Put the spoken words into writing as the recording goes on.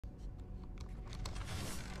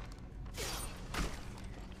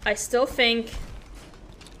I still think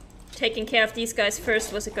taking care of these guys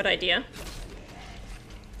first was a good idea.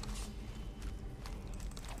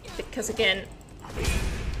 Because again,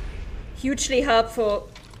 hugely helpful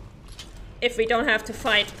if we don't have to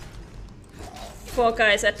fight 4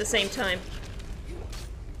 guys at the same time.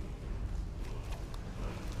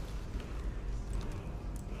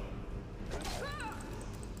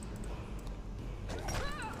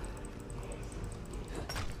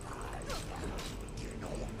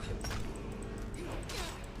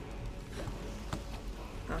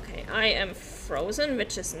 Okay, I am frozen,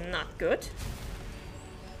 which is not good.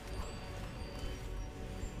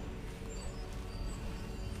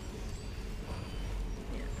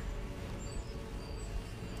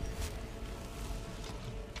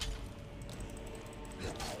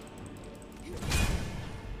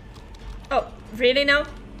 Oh, really now?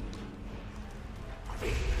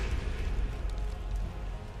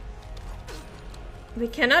 We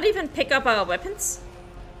cannot even pick up our weapons?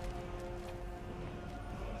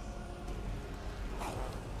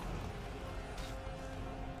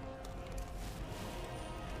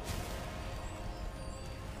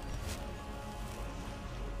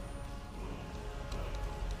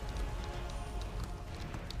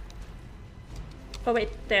 Oh wait,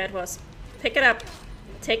 there it was. Pick it up.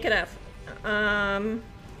 Take it off.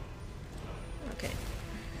 Okay.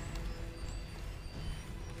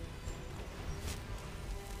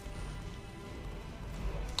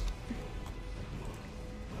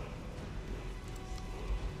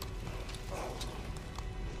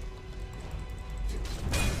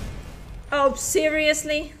 Oh,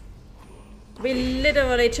 seriously? We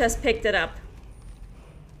literally just picked it up.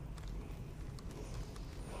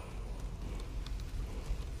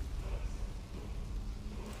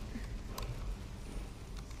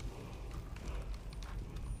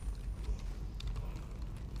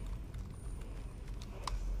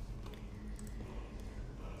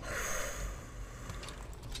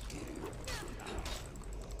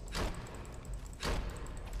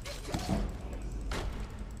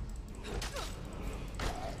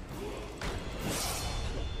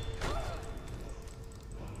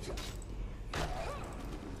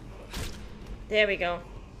 There we go.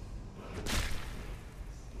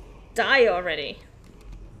 Die already.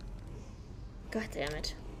 God damn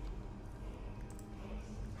it.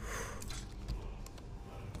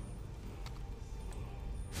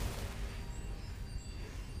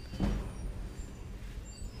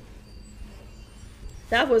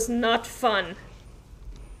 That was not fun.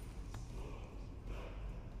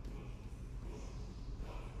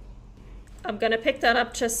 I'm gonna pick that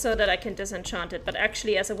up just so that I can disenchant it, but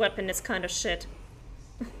actually as a weapon it's kind of shit.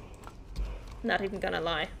 Not even gonna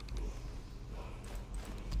lie.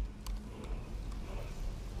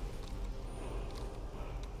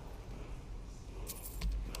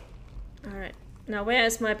 Alright, now where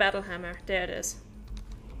is my battle hammer? There it is.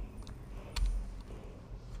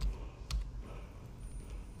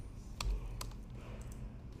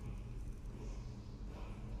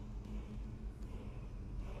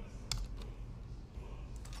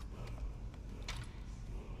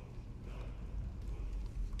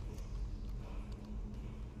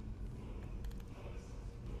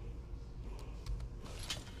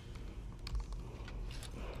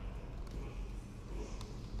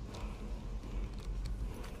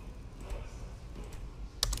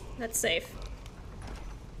 That's safe.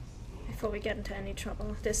 Before we get into any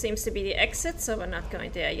trouble. This seems to be the exit, so we're not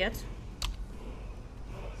going there yet.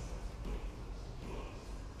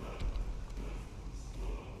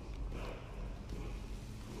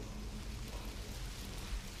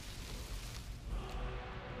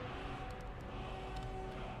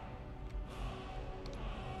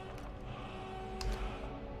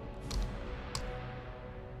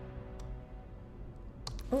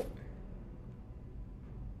 Oh.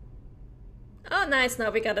 Oh, nice. Now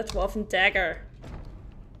we got a dwarven dagger.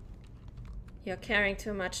 You're carrying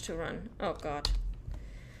too much to run. Oh, God.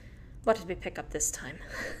 What did we pick up this time?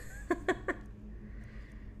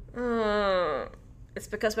 Oh, it's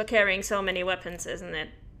because we're carrying so many weapons, isn't it?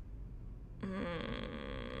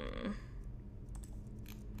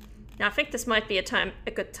 Now, I think this might be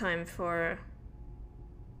a good time for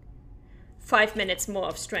 5 minutes more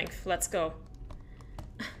of strength. Let's go.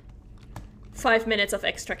 5 minutes of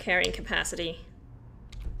extra carrying capacity.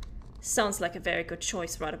 Sounds like a very good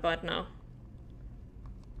choice right about now.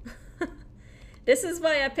 This is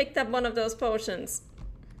why I picked up one of those potions.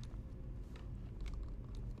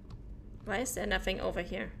 Why is there nothing over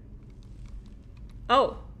here?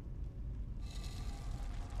 Oh.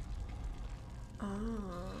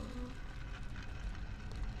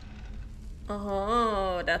 Oh.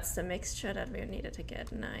 Oh, that's the mixture that we needed to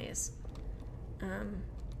get. Nice.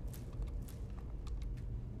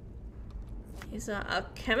 These are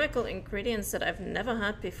alchemical ingredients that I've never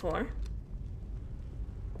had before.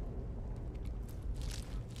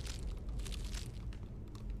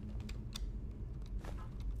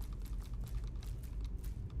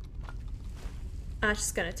 I'm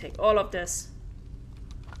just gonna take all of this.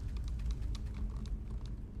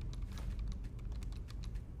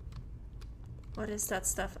 What is that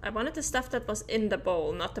stuff? I wanted the stuff that was in the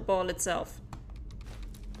bowl, not the bowl itself.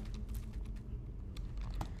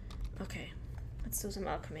 Okay, let's do some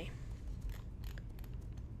alchemy.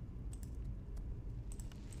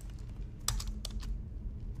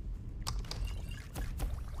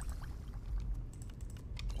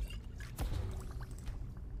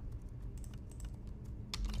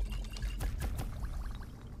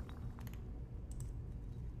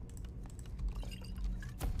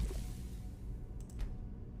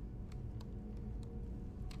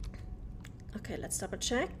 Okay, let's double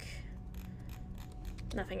check.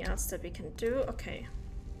 Nothing else that we can do. Okay.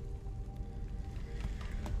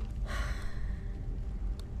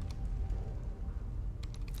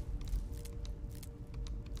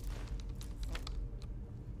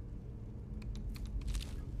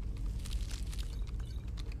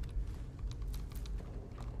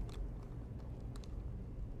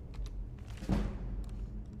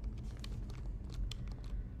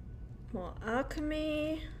 More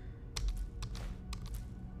alchemy.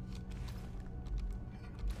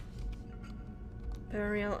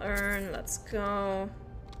 Burial urn, let's go.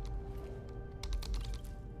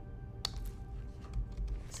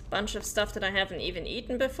 It's a bunch of stuff that I haven't even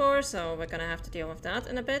eaten before, so we're gonna have to deal with that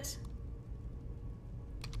in a bit.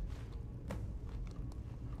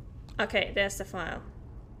 Okay, there's the file.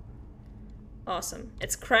 Awesome.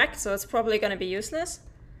 It's cracked, so it's probably gonna be useless.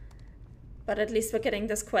 But at least we're getting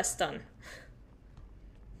this quest done.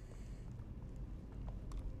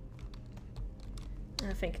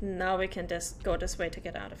 I think now we can just go this way to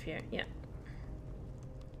get out of here. Yeah.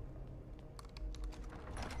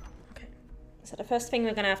 Okay. So the first thing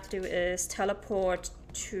we're gonna have to do is teleport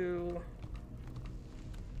to...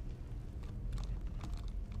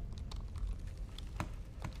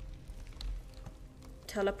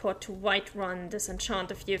 Teleport to Whiterun, disenchant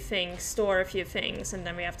a few things, store a few things, and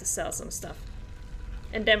then we have to sell some stuff.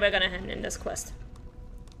 And then we're gonna hand in this quest.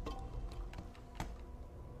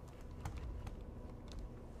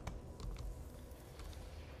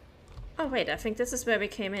 Oh wait, I think this is where we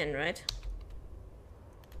came in, right?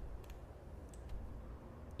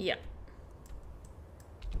 Yeah.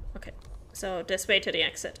 Okay, so this way to the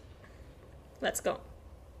exit. Let's go.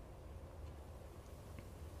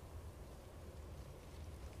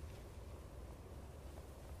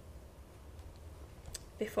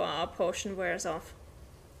 Before our potion wears off.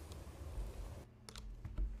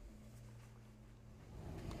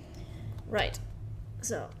 Right,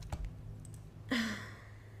 so...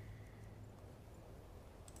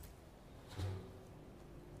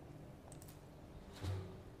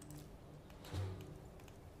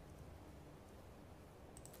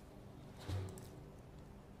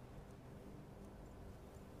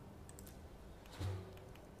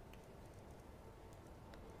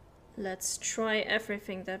 Let's try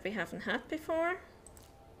everything that we haven't had before.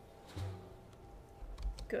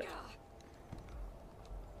 Good.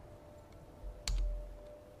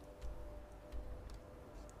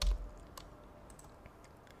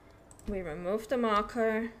 We remove the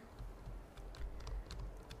marker.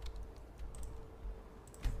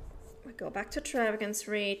 We go back to Dragon's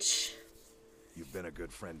Reach. You've been a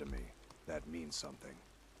good friend to me. That means something.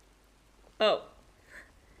 Oh.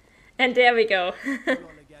 And there we go.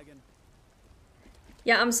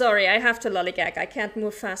 Yeah, I'm sorry, I have to lollygag. I can't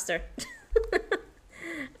move faster.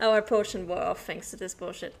 Our potion wore off thanks to this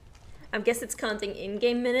bullshit. I guess it's counting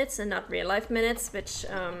in-game minutes and not real-life minutes, which,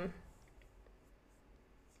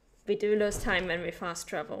 we do lose time when we fast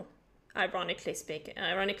travel. Ironically speaking.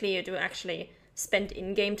 Ironically, you do actually spend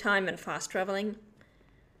in-game time when fast traveling.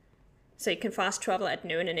 So you can fast travel at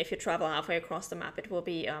noon, and if you travel halfway across the map, it will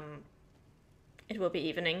be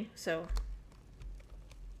evening, so...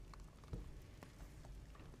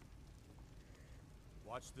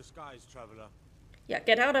 Watch the skies, traveler. Yeah,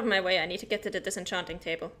 get out of my way. I need to get to the disenchanting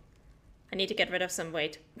table. I need to get rid of some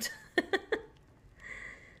weight.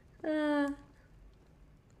 I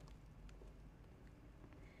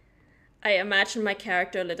imagine my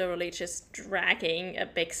character literally just dragging a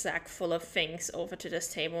big sack full of things over to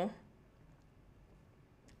this table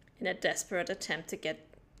in a desperate attempt to get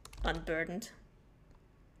unburdened.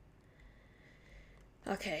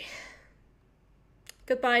 Okay.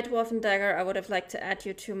 Goodbye, Dwarven Dagger. I would have liked to add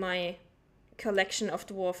you to my collection of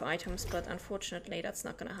dwarf items, but unfortunately that's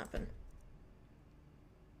not gonna happen.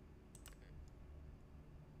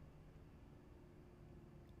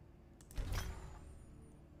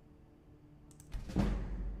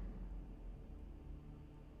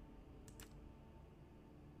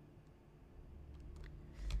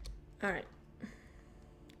 Alright.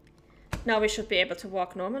 Now we should be able to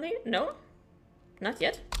walk normally. No? Not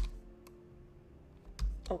yet.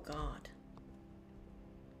 Oh god.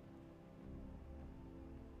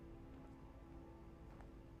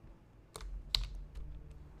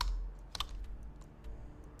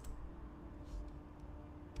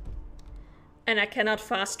 And I cannot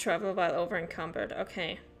fast travel while over encumbered.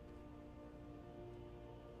 Okay.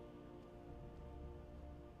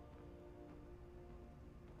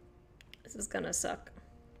 This is gonna suck.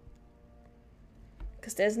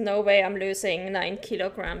 Because there's no way I'm losing 9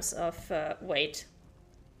 kilograms of weight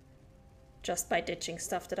just by ditching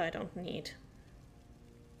stuff that I don't need.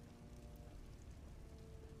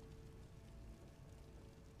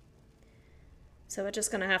 So we're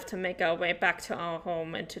just gonna have to make our way back to our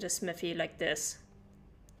home and to the smithy like this.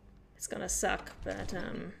 It's gonna suck, but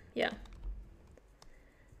yeah.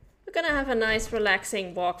 We're gonna have a nice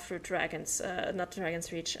relaxing walk through Dragon's, not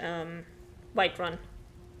Dragon's Reach, Whiterun.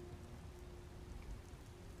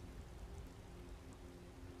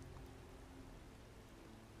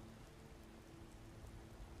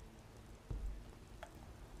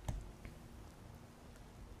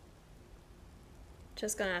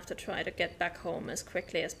 Just gonna have to try to get back home as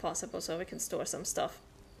quickly as possible so we can store some stuff.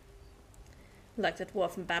 Like the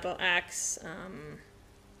Dwarven Battle Axe,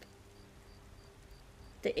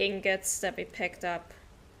 the ingots that we picked up.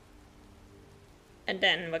 And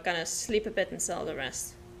then we're gonna sleep a bit and sell the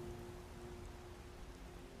rest.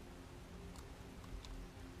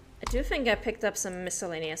 I do think I picked up some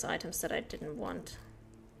miscellaneous items that I didn't want.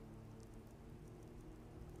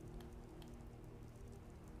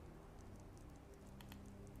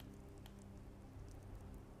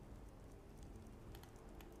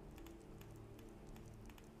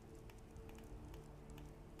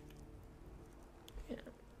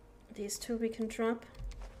 These two we can drop.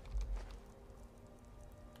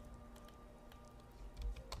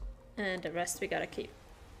 And the rest we gotta keep.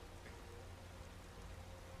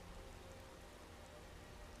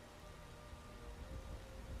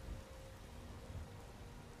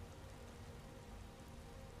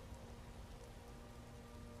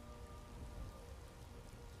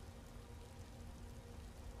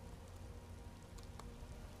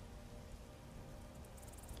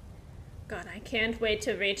 God, I can't wait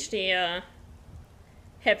to reach the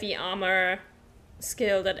heavy armor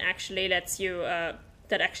skill that actually lets you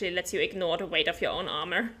ignore the weight of your own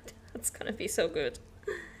armor. That's gonna be so good.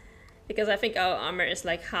 Because I think our armor is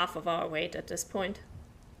like half of our weight at this point.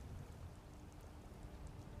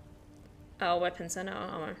 Our weapons and our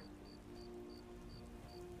armor.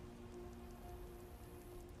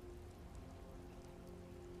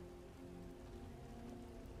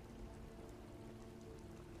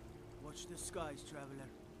 Watch the skies, traveler.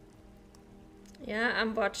 Yeah,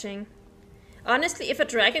 I'm watching. Honestly, if a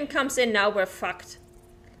dragon comes in now, we're fucked.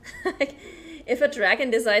 If a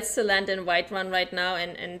dragon decides to land in Whiterun right now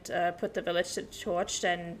and put the village to torch,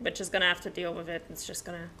 then we're just gonna have to deal with it. It's just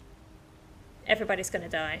gonna... Everybody's gonna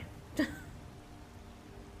die.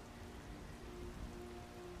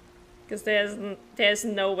 Because there's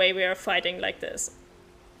no way we are fighting like this.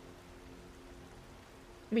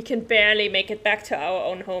 We can barely make it back to our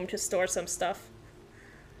own home to store some stuff.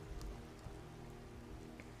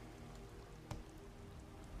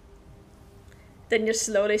 Then you're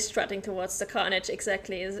slowly strutting towards the carnage,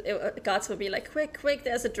 exactly. Guards will be like, quick, quick,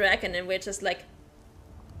 there's a dragon, and we're just like...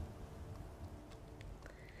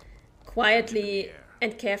 quietly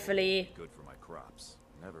and carefully... Good for my crops.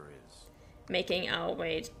 Never is. Making our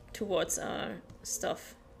way towards our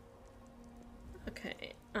stuff.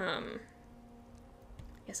 Okay,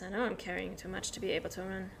 Yes, I know I'm carrying too much to be able to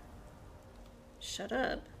run. Shut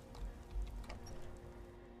up.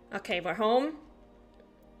 Okay, we're home.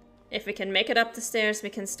 If we can make it up the stairs, we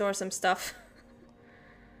can store some stuff.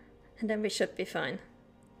 And then we should be fine.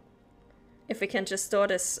 If we can just store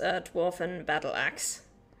this dwarven battle axe,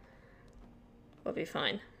 we'll be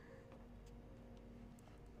fine.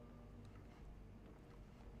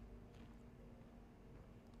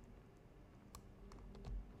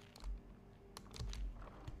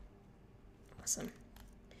 Awesome.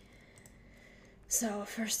 So,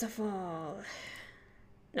 first of all...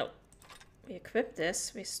 No. We equip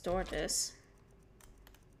this, we store this.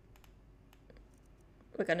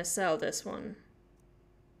 We're gonna sell this one.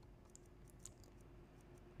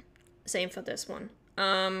 Same for this one.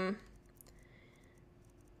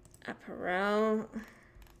 Apparel.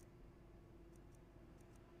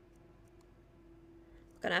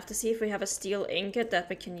 Gonna have to see if we have a steel ingot that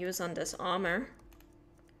we can use on this armor.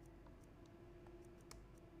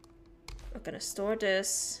 We're gonna store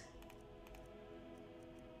this.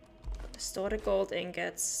 Store the gold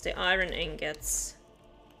ingots, the iron ingots.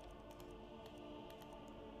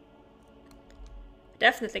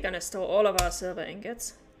 Definitely gonna store all of our silver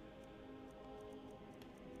ingots.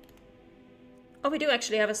 Oh, we do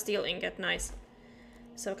actually have a steel ingot, nice.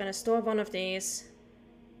 So we're gonna store one of these.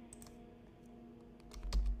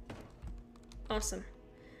 Awesome.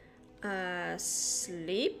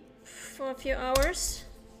 Sleep for a few hours.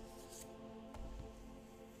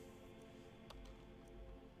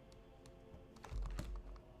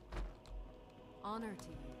 Honor to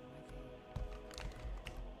you, my king.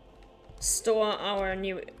 Store our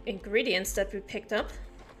new ingredients that we picked up.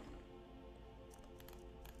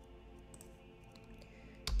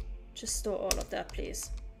 Just store all of that, please.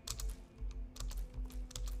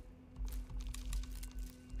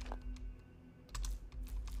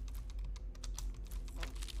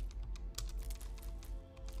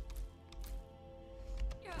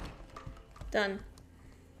 Done.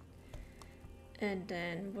 And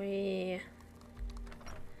then the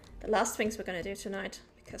last things we're gonna do tonight,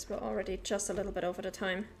 because we're already just a little bit over the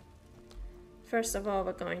time. First of all,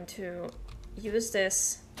 we're going to use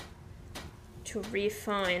this to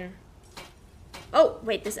refine. Oh,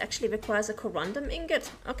 wait, this actually requires a corundum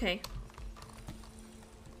ingot? Okay.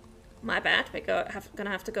 My bad, we're gonna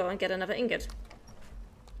have to go and get another ingot.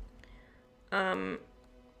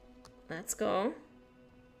 Let's go.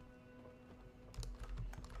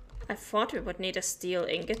 I thought we would need a steel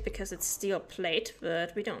ingot because it's steel plate,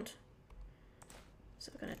 but we don't.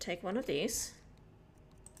 So we're gonna take one of these.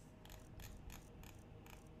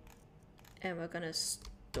 And we're gonna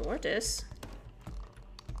store this.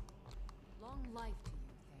 Long life to you,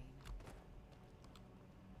 Thane.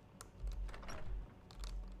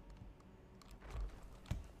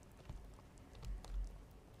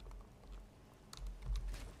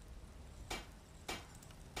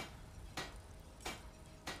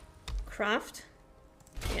 Craft.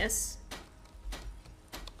 Yes.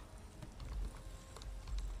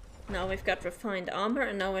 Now we've got refined armor,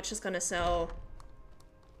 and now we're just gonna sell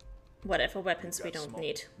whatever weapons we don't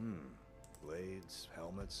need. Blades,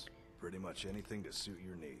 helmets, pretty much anything to suit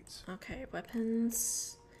your needs. Okay,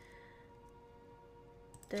 weapons.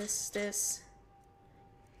 This.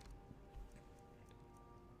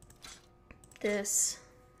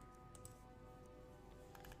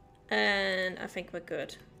 And I think we're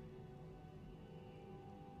good.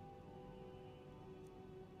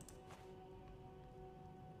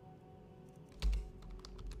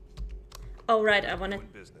 Oh right, I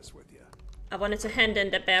wanted business with you. I wanted to hand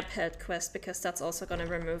in the bear pelt quest because that's also gonna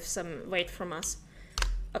remove some weight from us.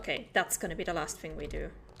 Okay, that's gonna be the last thing we do.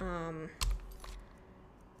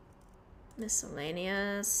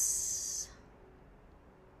 Miscellaneous.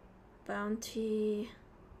 Bounty.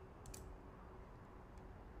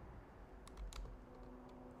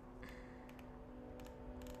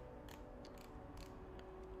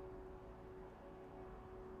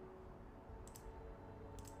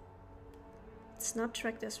 Let's not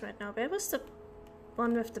track this right now. Where was the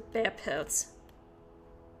one with the bear pelts?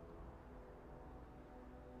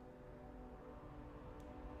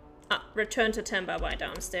 Ah, return to Temba White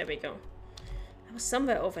Downs. There we go. I was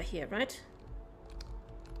somewhere over here, right?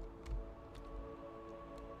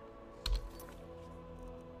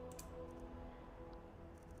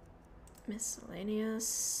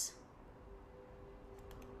 Miscellaneous.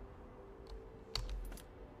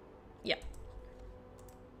 Yeah.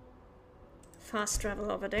 Fast travel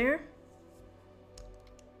over there.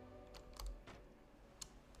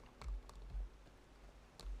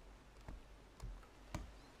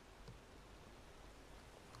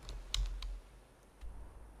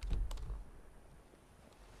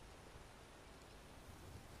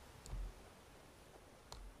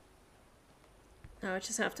 Now I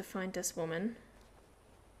just have to find this woman.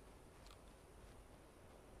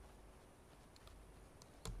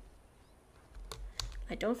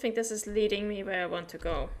 I don't think this is leading me where I want to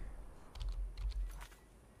go.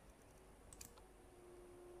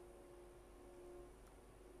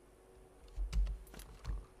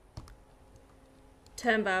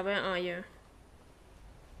 Temba, where are you?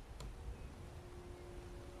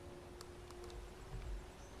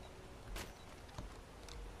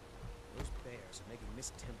 Those bears are making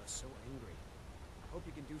Miss Timber so angry. I hope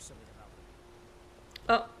you can do something about it.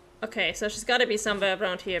 Oh, okay, so she's gotta be somewhere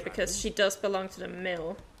around here because she does belong to the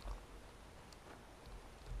mill.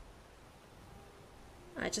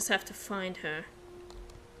 I just have to find her.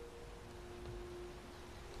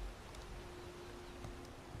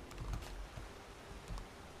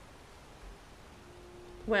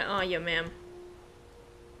 Where are you, ma'am?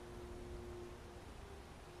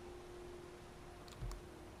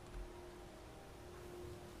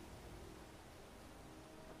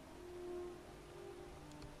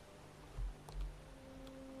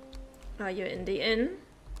 Are you in the inn?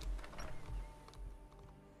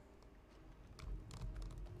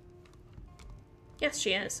 Yes,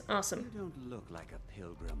 she is. Awesome. You don't look like a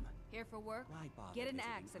pilgrim. Here for work? Why bother Get an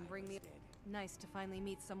visiting axe and my bring me. homestead? Nice to finally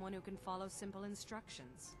meet someone who can follow simple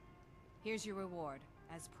instructions. Here's your reward,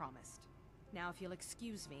 as promised. Now, if you'll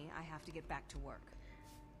excuse me, I have to get back to work.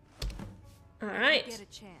 All If you right. get a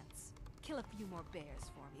chance, kill a few more bears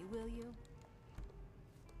for me, will you?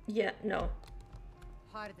 Yeah, no.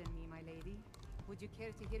 Pardon me, my lady. Would you care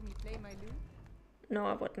to hear me play my lute? No,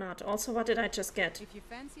 I would not. Also, what did I just get? If you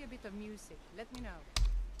fancy a bit of music, let me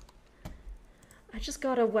know. I just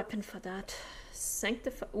got a weapon for that.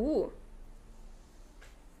 Sanctify. Ooh.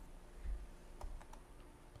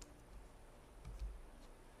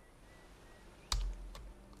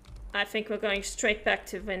 I think we're going straight back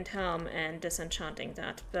to Windhelm and disenchanting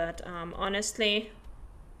that, but honestly,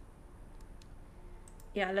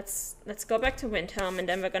 yeah, let's go back to Windhelm and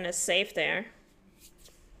then we're gonna save there,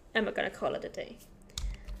 and we're gonna call it a day.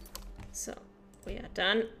 So we are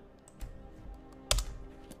done.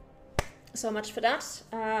 So much for that.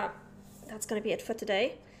 That's gonna be it for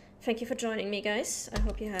today. Thank you for joining me, guys. I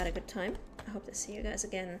hope you had a good time. I hope to see you guys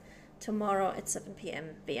again tomorrow at 7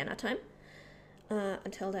 p.m. Vienna time.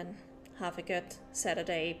 Until then, have a good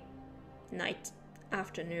Saturday night,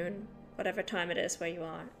 afternoon, whatever time it is where you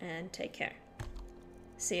are, and take care.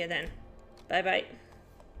 See you then. Bye bye.